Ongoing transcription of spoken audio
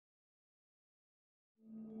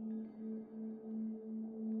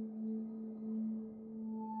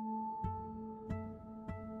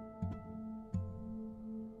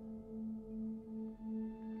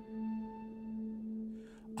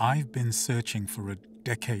I've been searching for a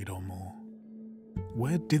decade or more.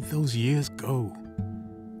 Where did those years go?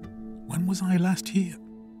 When was I last here?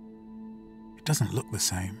 It doesn't look the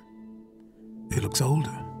same. It looks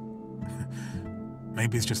older.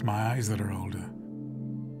 Maybe it's just my eyes that are older.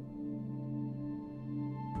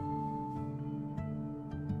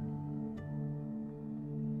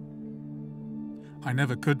 I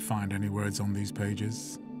never could find any words on these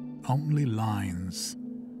pages, only lines.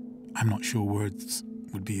 I'm not sure words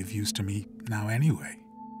would be of use to me now anyway.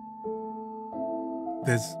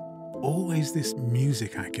 There's always this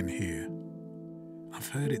music I can hear. I've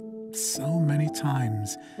heard it so many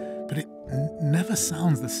times, but it never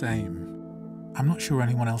sounds the same. I'm not sure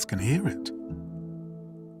anyone else can hear it.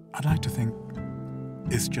 I'd like to think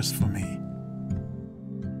it's just for me.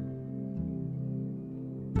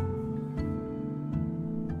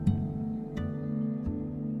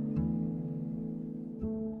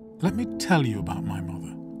 Let me tell you about my mother.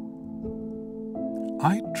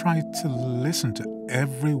 I tried to listen to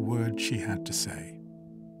every word she had to say.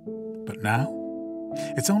 But now,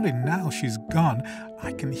 it's only now she's gone,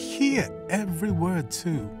 I can hear every word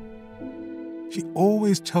too. She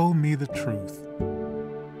always told me the truth.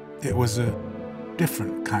 It was a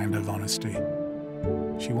different kind of honesty.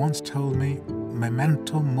 She once told me,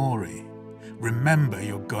 "Memento mori." Remember,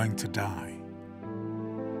 you're going to die.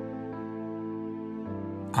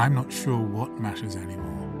 I'm not sure what matters anymore.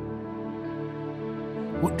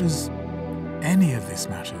 What does any of this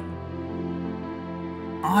matter?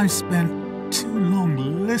 I've spent too long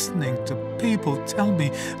listening to people tell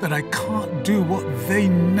me that I can't do what they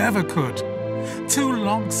never could. Too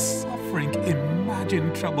long suffering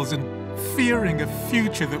imagined troubles and fearing a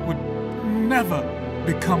future that would never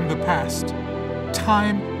become the past.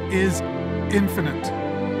 Time is infinite,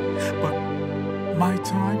 but my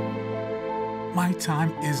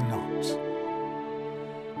time is not.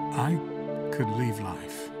 I could leave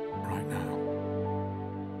life right now.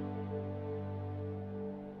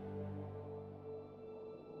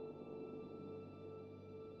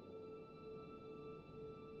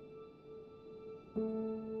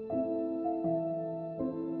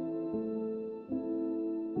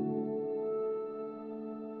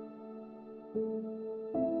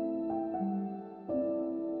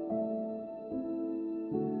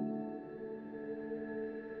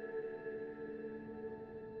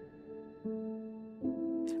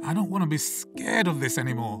 I don't want to be scared of this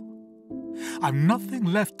anymore. I've nothing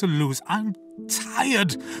left to lose. I'm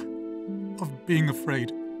tired of being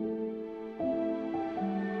afraid.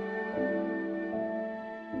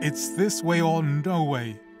 It's this way or no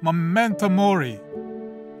way. Memento mori.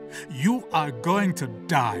 You are going to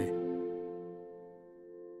die.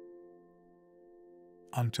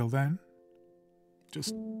 Until then,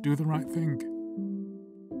 just do the right thing.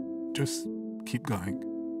 Just keep going.